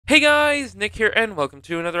Hey guys, Nick here, and welcome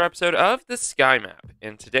to another episode of the Sky Map.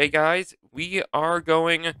 And today, guys, we are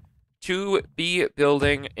going to be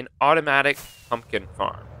building an automatic pumpkin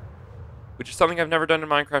farm, which is something I've never done in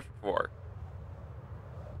Minecraft before.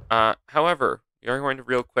 However, we are going to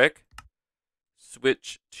real quick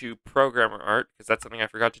switch to programmer art, because that's something I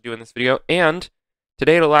forgot to do in this video, and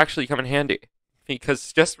today it'll actually come in handy,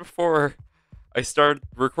 because just before I started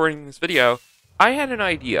recording this video, I had an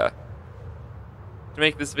idea to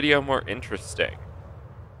make this video more interesting.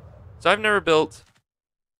 So I've never built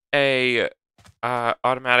a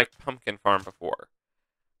automatic pumpkin farm before.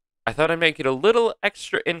 I thought I'd make it a little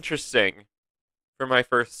extra interesting for my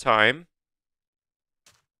first time.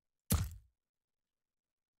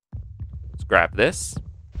 Let's grab this.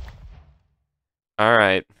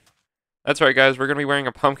 Alright. That's right, guys. We're going to be wearing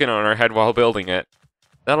a pumpkin on our head while building it.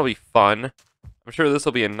 That'll be fun. I'm sure this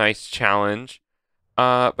will be a nice challenge.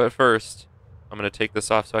 But first, I'm going to take this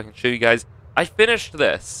off so I can show you guys. I finished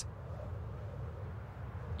this.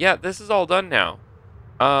 Yeah, this is all done now.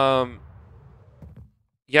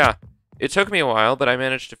 Yeah, it took me a while, but I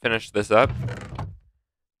managed to finish this up.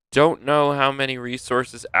 Don't know how many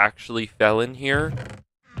resources actually fell in here.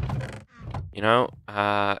 You know,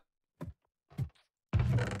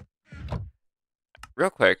 real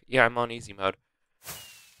quick. Yeah, I'm on easy mode.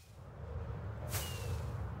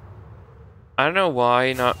 I don't know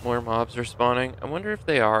why not more mobs are spawning. I wonder if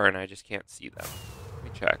they are and I just can't see them. Let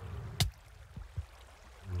me check.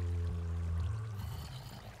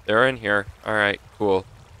 They're in here. Alright, cool.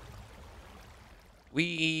 So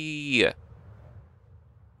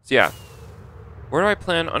yeah. Where do I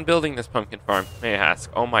plan on building this pumpkin farm, may I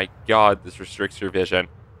ask? Oh my god, this restricts your vision.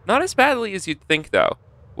 Not as badly as you'd think, though.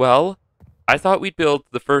 Well, I thought we'd build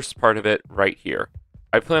the first part of it right here.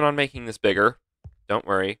 I plan on making this bigger. Don't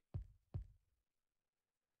worry.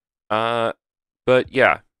 But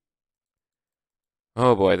yeah.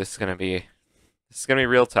 Oh boy, this is gonna be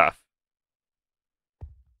real tough.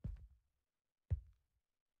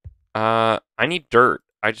 I need dirt.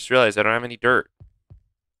 I just realized I don't have any dirt.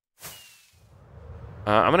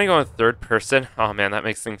 I'm gonna go in third person. Oh man, that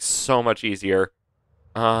makes things so much easier.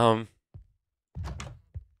 Alright,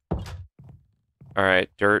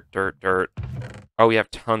 dirt. Oh, we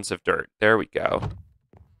have tons of dirt. There we go.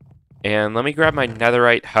 And let me grab my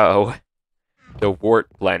netherite hoe. The wart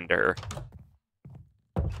blender.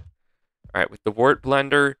 Alright, with the wart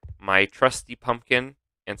blender, my trusty pumpkin,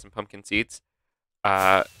 and some pumpkin seeds.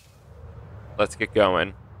 Let's get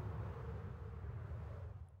going.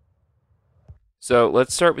 So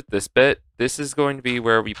let's start with this bit. This is going to be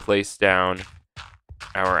where we place down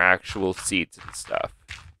our actual seeds and stuff.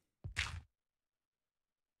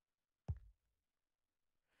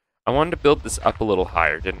 I wanted to build this up a little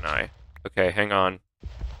higher, didn't I? Okay, hang on.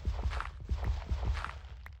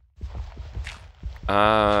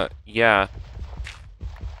 Yeah.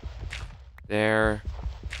 There.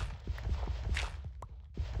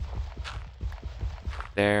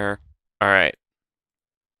 Alright.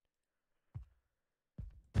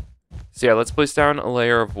 So yeah, let's place down a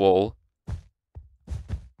layer of wool.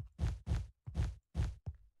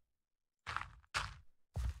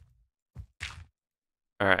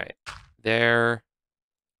 Alright. There.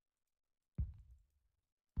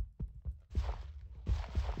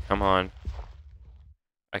 Come on.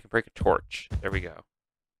 I can break a torch. There we go.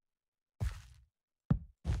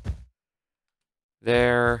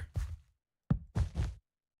 There.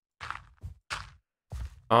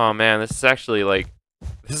 Oh man, this is actually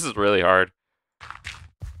this is really hard.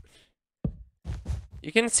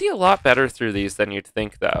 You can see a lot better through these than you'd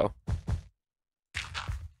think, though.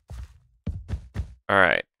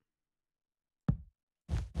 Alright.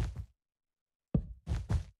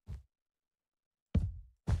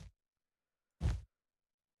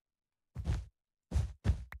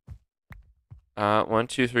 One,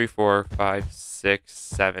 two, three, four, five, 6,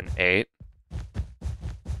 7, 8.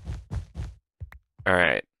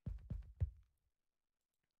 Alright.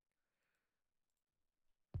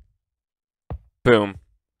 Boom.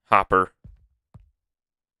 Hopper.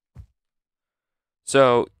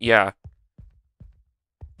 So, yeah.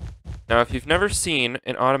 Now, if you've never seen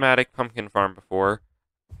an automatic pumpkin farm before,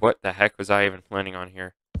 what the heck was I even planning on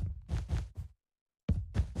here?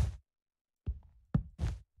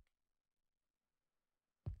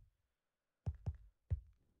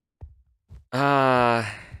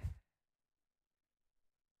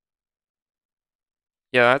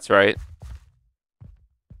 Yeah, that's right.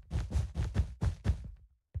 I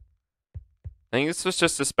think this was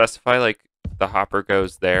just to specify, the hopper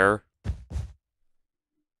goes there.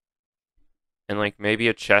 And, maybe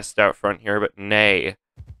a chest out front here, but nay.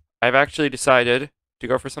 I've actually decided to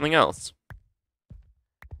go for something else.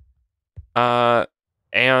 And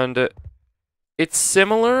it's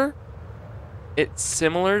similar. It's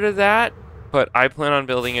similar to that, but I plan on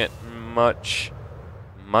building it much,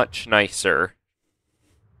 much nicer.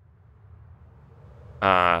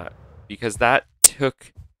 Because that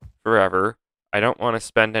took forever. I don't want to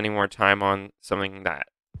spend any more time on something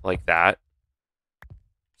like that.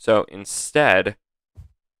 So instead,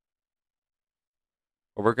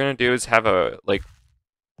 what we're gonna do is have a like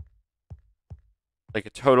a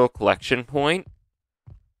total collection point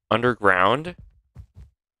underground.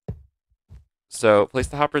 So place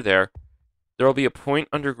the hopper there. There will be a point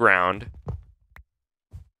underground.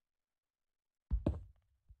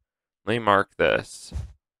 Let me mark this.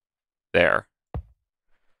 There.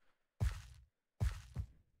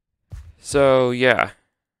 So yeah.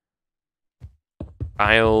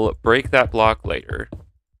 I'll break that block later.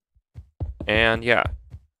 And yeah.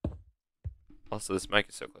 Also, this mic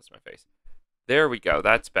is so close to my face. There we go.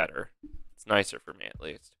 That's better. It's nicer for me, at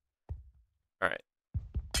least. Alright.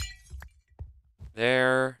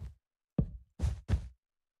 There.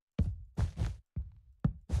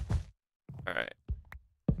 Alright.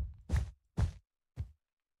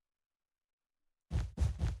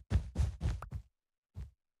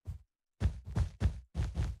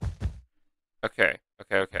 Okay.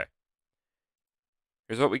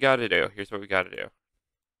 Here's what we gotta do.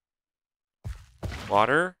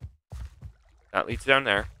 Water. That leads down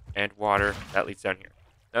there. And water. That leads down here.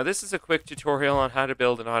 Now, this is a quick tutorial on how to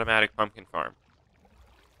build an automatic pumpkin farm.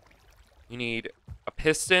 You need a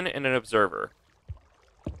piston and an observer.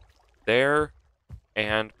 There.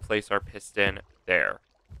 And place our piston there.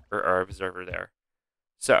 Or our observer there.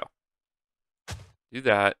 So. Do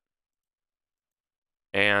that.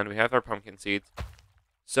 And we have our pumpkin seeds.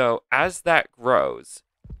 So, as that grows,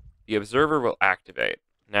 the observer will activate.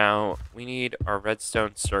 Now, we need our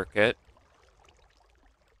redstone circuit.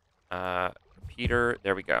 Repeater,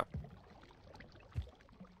 there we go.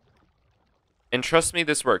 And trust me,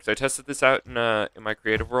 this works. I tested this out in my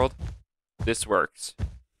creative world. This works.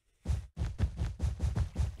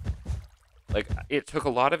 Like, it took a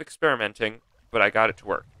lot of experimenting, but I got it to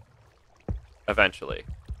work. Eventually.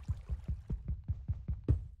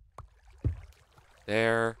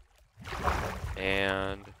 There.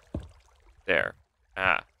 And there.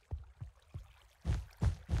 Ah.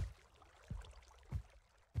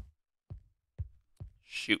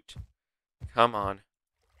 Shoot. Come on.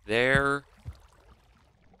 There.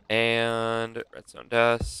 And redstone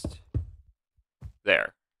dust.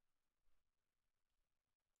 There.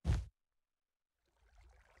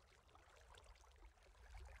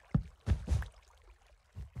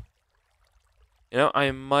 You know,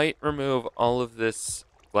 I might remove all of this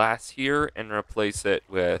glass here and replace it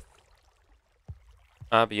with...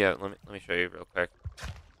 but yeah, let me show you real quick.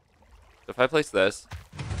 So if I place this,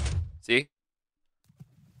 see?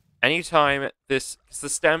 Anytime this, because the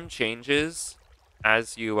stem changes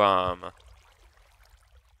as you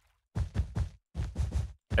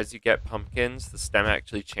get pumpkins, the stem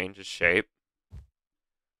actually changes shape.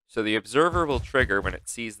 So the observer will trigger when it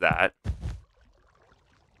sees that.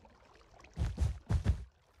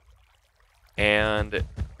 And,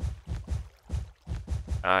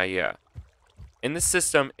 yeah. In this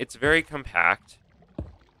system, it's very compact.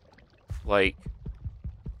 Like,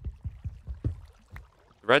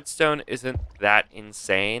 redstone isn't that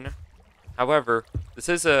insane. However, this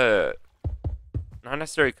is a not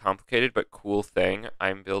necessarily complicated, but cool thing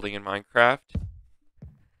I'm building in Minecraft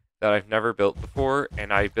that I've never built before,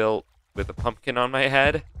 and I built with a pumpkin on my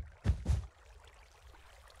head.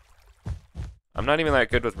 I'm not even that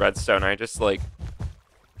good with redstone. I just, like,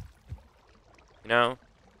 you know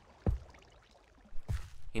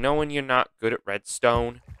when you're not good at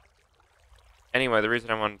redstone? Anyway, the reason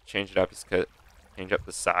I wanted to change it up is change up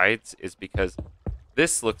the sides is because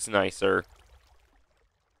this looks nicer.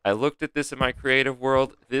 I looked at this in my creative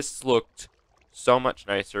world. This looked so much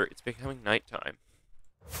nicer. It's becoming nighttime.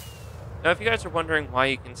 Now, if you guys are wondering why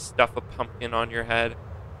you can stuff a pumpkin on your head,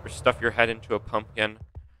 or stuff your head into a pumpkin,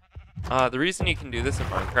 the reason you can do this in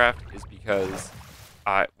Minecraft is because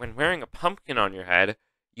when wearing a pumpkin on your head,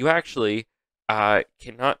 you actually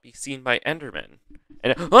cannot be seen by Endermen.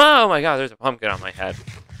 And oh my god, there's a pumpkin on my head.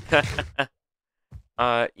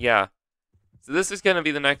 Yeah. So this is going to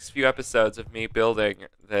be the next few episodes of me building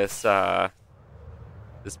this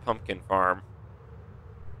this pumpkin farm.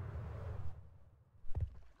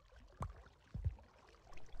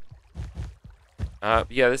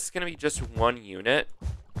 Yeah, this is going to be just one unit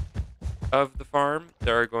of the farm.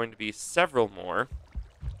 There are going to be several more.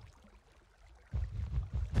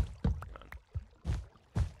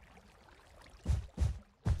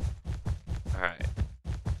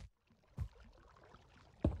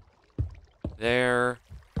 there.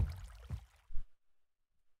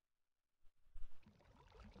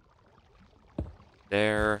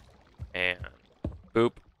 There. And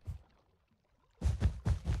boop.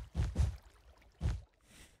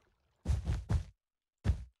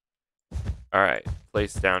 Alright,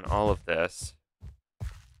 place down all of this.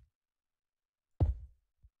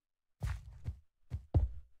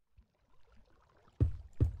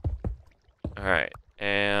 Alright,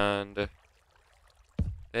 and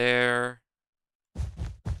there.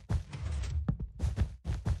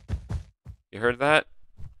 You heard that?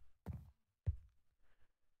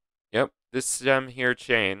 Yep, this stem here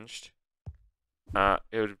changed. It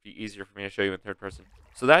would be easier for me to show you in third person.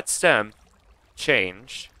 So that stem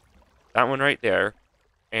changed. That one right there.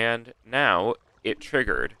 And now it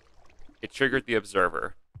triggered. It triggered the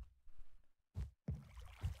observer.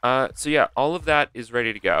 So yeah, all of that is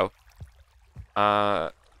ready to go.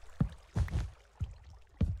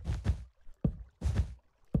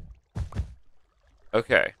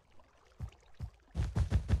 Okay.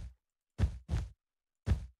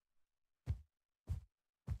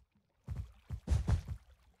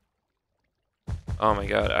 Oh my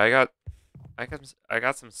god, I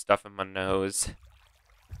got some stuff in my nose.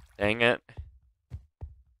 Dang it.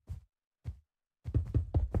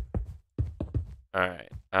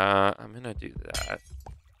 Alright, I'm gonna do that.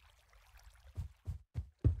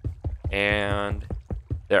 And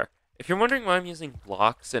there. If you're wondering why I'm using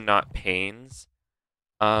blocks and not panes,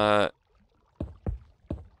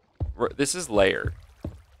 this is layered.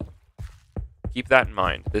 Keep that in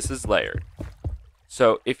mind. This is layered.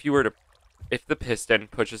 So if the piston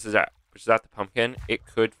pushes out the pumpkin, it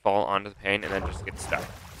could fall onto the pane and then just get stuck.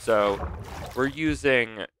 So we're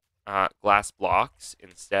using glass blocks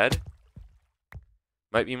instead.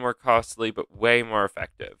 Might be more costly, but way more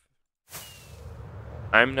effective.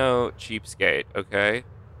 I'm no cheapskate, okay?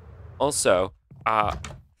 Also,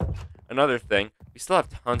 another thing, we still have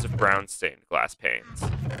tons of brown stained glass panes.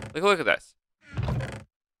 Like, look at this.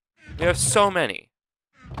 We have so many.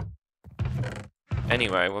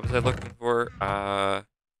 Anyway, what was I looking for? Oh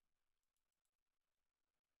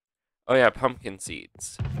yeah, pumpkin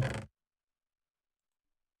seeds.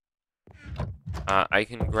 I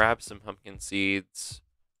can grab some pumpkin seeds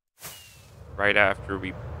right after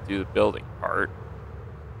we do the building part.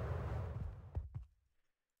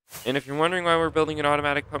 And if you're wondering why we're building an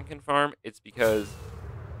automatic pumpkin farm, it's because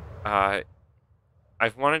I've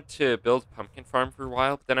wanted to build a pumpkin farm for a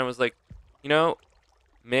while, but then I was like, you know,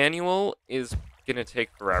 manual is gonna take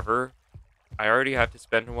forever. I already have to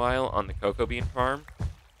spend a while on the cocoa bean farm.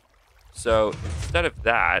 So instead of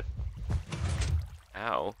that,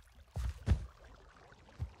 ow.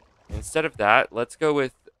 Instead of that, let's go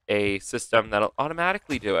with a system that'll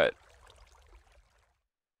automatically do it.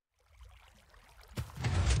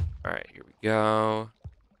 All right, here we go.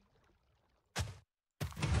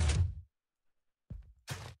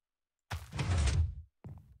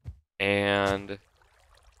 And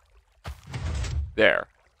there.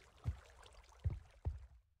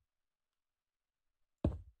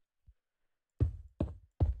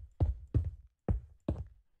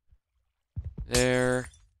 There.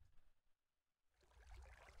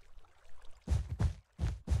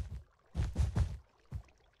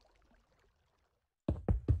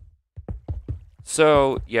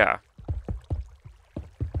 So, yeah.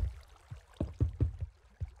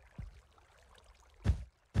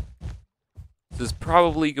 This is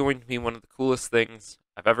probably going to be one of the coolest things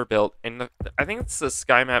I've ever built. And I think it's the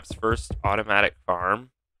SkyMap's first automatic farm.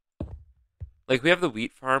 Like, we have the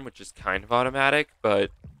wheat farm, which is kind of automatic,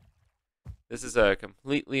 but this is a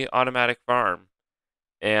completely automatic farm.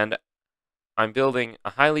 And I'm building a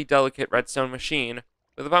highly delicate redstone machine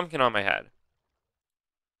with a pumpkin on my head.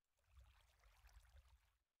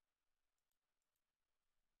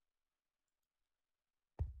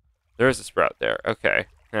 There is a sprout there. Okay.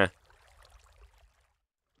 Heh.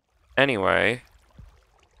 Anyway.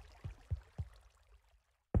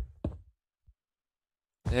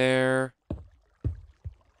 There.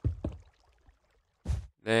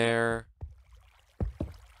 There.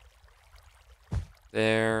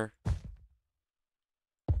 There.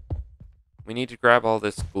 We need to grab all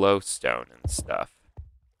this glowstone and stuff.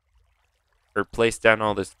 Or place down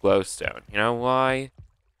all this glowstone. You know why?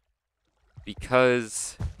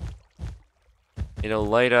 Because it'll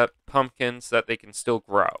light up pumpkins so that they can still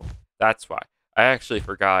grow. That's why. I actually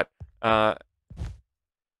forgot.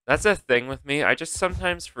 That's a thing with me. I just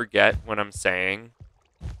sometimes forget what I'm saying.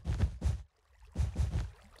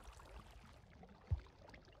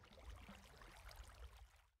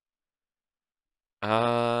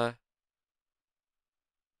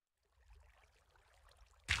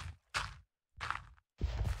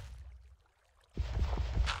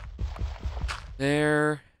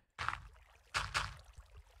 There.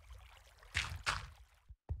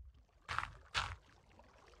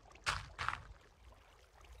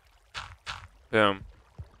 Boom.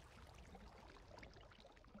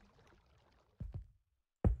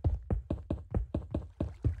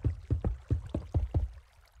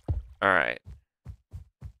 All right.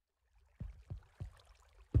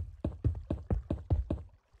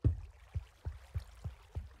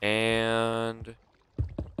 And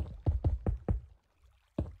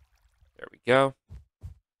there we go.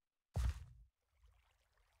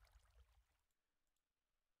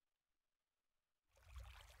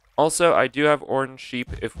 Also, I do have orange sheep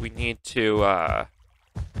if we need to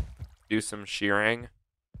do some shearing.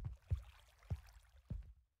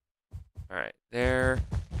 All right, there.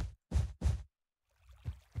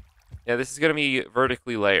 Yeah, this is going to be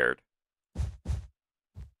vertically layered.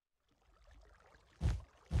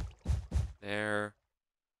 There.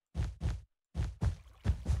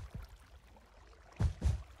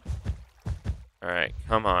 All right,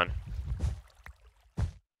 come on.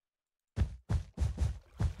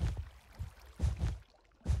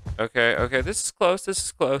 Okay, okay, this is close, this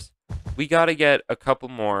is close. We got to get a couple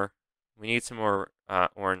more. We need some more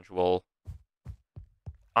orange wool.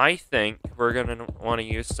 I think we're going to want to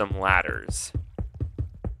use some ladders.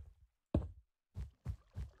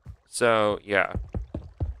 So, yeah.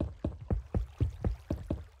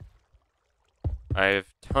 I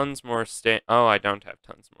have tons more oh, I don't have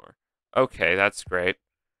tons more. Okay, that's great.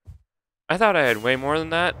 I thought I had way more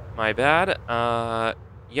than that. My bad.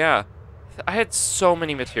 Yeah. I had so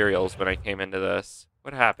many materials when I came into this.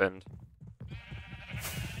 What happened?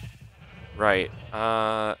 Right.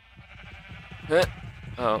 Oh,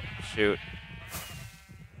 shoot.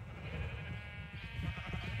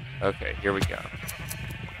 Okay, here we go.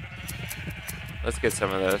 Let's get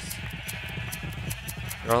some of this.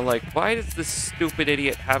 They're all like, why does this stupid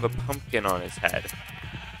idiot have a pumpkin on his head?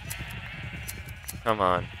 Come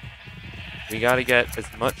on. We gotta get as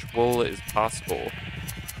much wool as possible.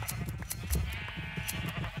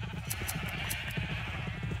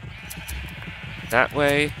 That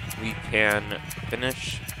way, we can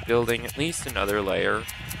finish building at least another layer.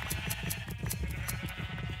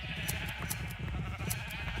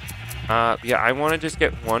 Yeah, I want to just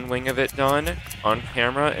get one wing of it done on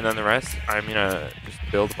camera, and then the rest, I'm gonna just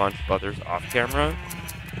build a bunch of others off camera.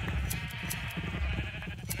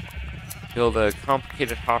 Build a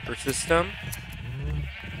complicated hopper system,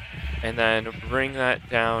 and then bring that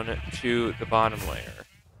down to the bottom layer.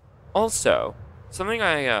 Also, something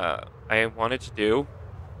I wanted to do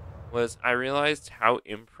was I realized how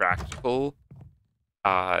impractical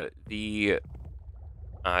the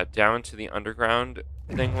down to the underground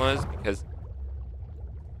thing was, because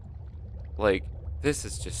like this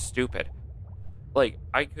is just stupid. Like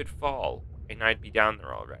I could fall and I'd be down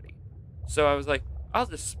there already. So I was like, I'll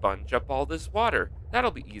just sponge up all this water.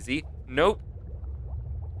 That'll be easy. Nope.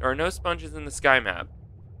 There are no sponges in the sky map.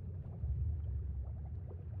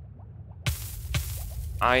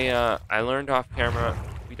 I learned off camera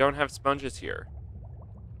we don't have sponges here.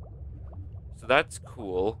 So that's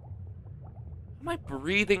cool. How am I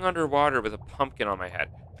breathing underwater with a pumpkin on my head?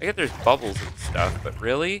 I get there's bubbles and stuff, but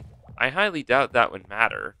really? I highly doubt that would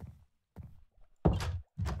matter.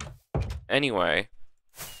 Anyway.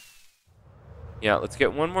 Yeah, let's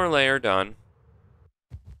get one more layer done.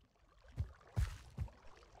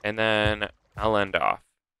 And then I'll end off.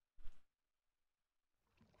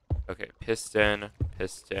 Okay, piston,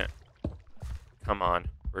 piston. Come on.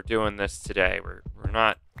 We're doing this today. We're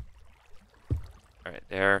not. Alright,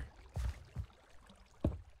 there.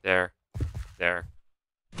 There. There.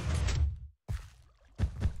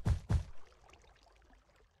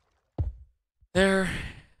 There.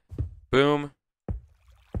 Boom.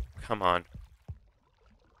 Come on.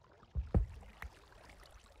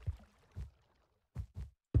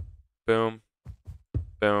 Boom.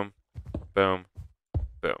 Boom. Boom.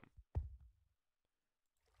 Boom.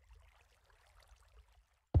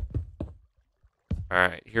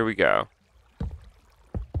 Alright, here we go.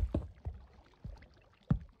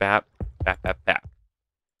 Bap. Bap, bap, bap.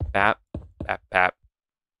 Bap. Bap, bap.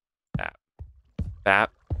 Bap.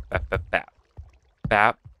 Bap. Bap, bap, bap.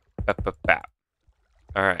 Bap. Bap, bap, bap.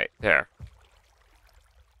 Alright, there.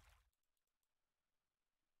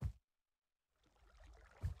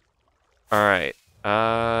 Alright.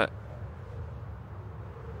 So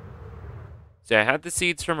I had the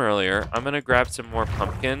seeds from earlier. I'm gonna grab some more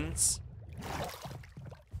pumpkins.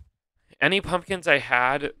 Any pumpkins I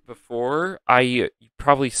had before, I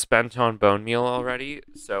probably spent on bone meal already.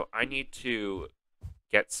 So I need to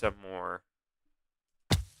get some more.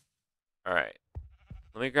 Alright.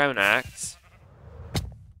 Let me grab an axe.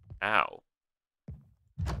 Ow.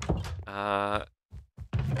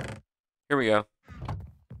 Here we go.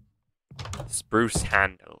 Spruce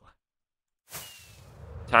handle.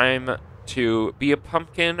 Time to be a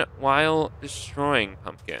pumpkin while destroying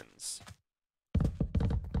pumpkins.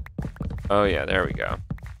 Oh yeah, there we go.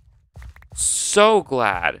 So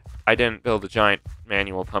glad I didn't build a giant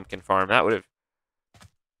manual pumpkin farm. That would have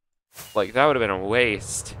been a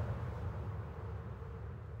waste.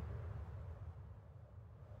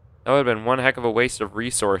 That would have been one heck of a waste of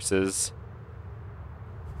resources.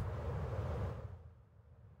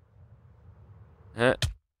 Huh.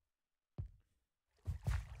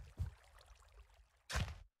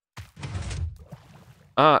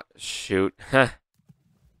 Shoot. Alright,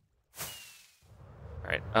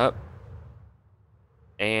 up.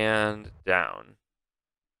 And down.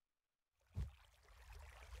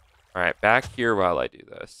 Alright, back here while I do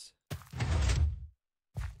this.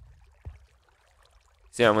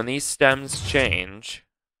 So yeah, when these stems change,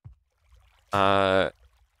 they'll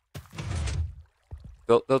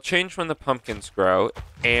change when the pumpkins grow,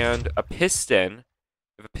 and a piston,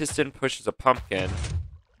 if a piston pushes a pumpkin,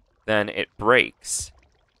 then it breaks.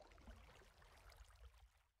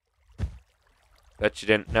 Bet you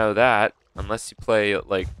didn't know that, unless you play,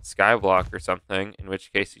 like, Skyblock or something, in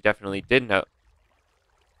which case you definitely did know.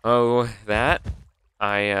 Oh, that?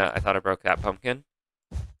 I thought I broke that pumpkin.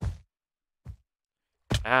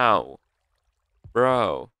 Ow.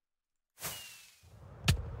 Bro.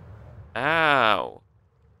 Ow.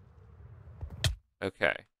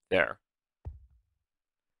 Okay, there.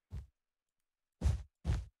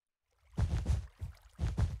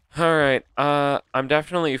 Alright, I'm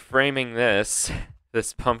definitely framing this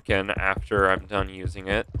pumpkin after I'm done using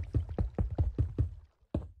it.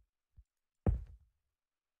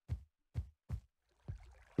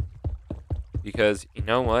 Because, you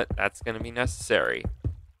know what? That's gonna be necessary.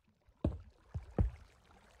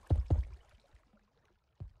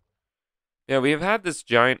 Yeah, we've had this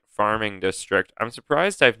giant farming district. I'm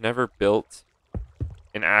surprised I've never built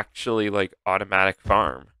an actually, like, automatic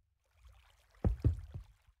farm.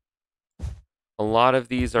 A lot of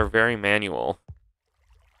these are very manual.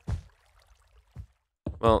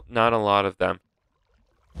 Well, not a lot of them.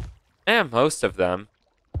 And most of them.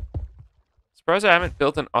 Surprised I haven't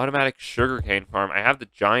built an automatic sugarcane farm. I have the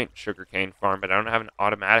giant sugarcane farm, but I don't have an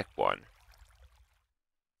automatic one.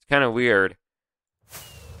 It's kind of weird.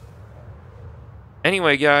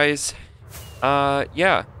 Anyway, guys,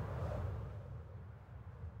 yeah.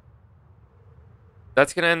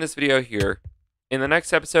 That's going to end this video here. In the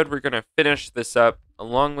next episode, we're going to finish this up,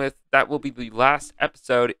 along with, that will be the last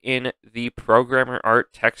episode in the Programmer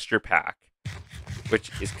Art Texture Pack,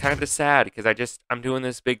 which is kind of sad, because I'm doing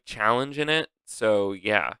this big challenge in it, so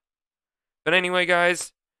yeah. But anyway,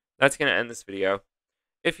 guys, that's going to end this video.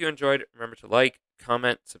 If you enjoyed, remember to like,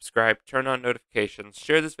 comment, subscribe, turn on notifications,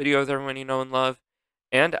 share this video with everyone you know and love,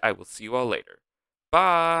 and I will see you all later.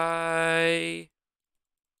 Bye!